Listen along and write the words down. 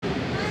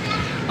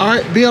All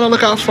right, be on the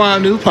lookout for our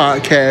new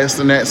podcast,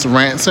 and that's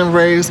Rants and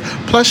Raves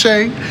Plus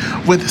Shade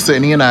with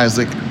Sydney and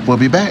Isaac. We'll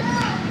be back.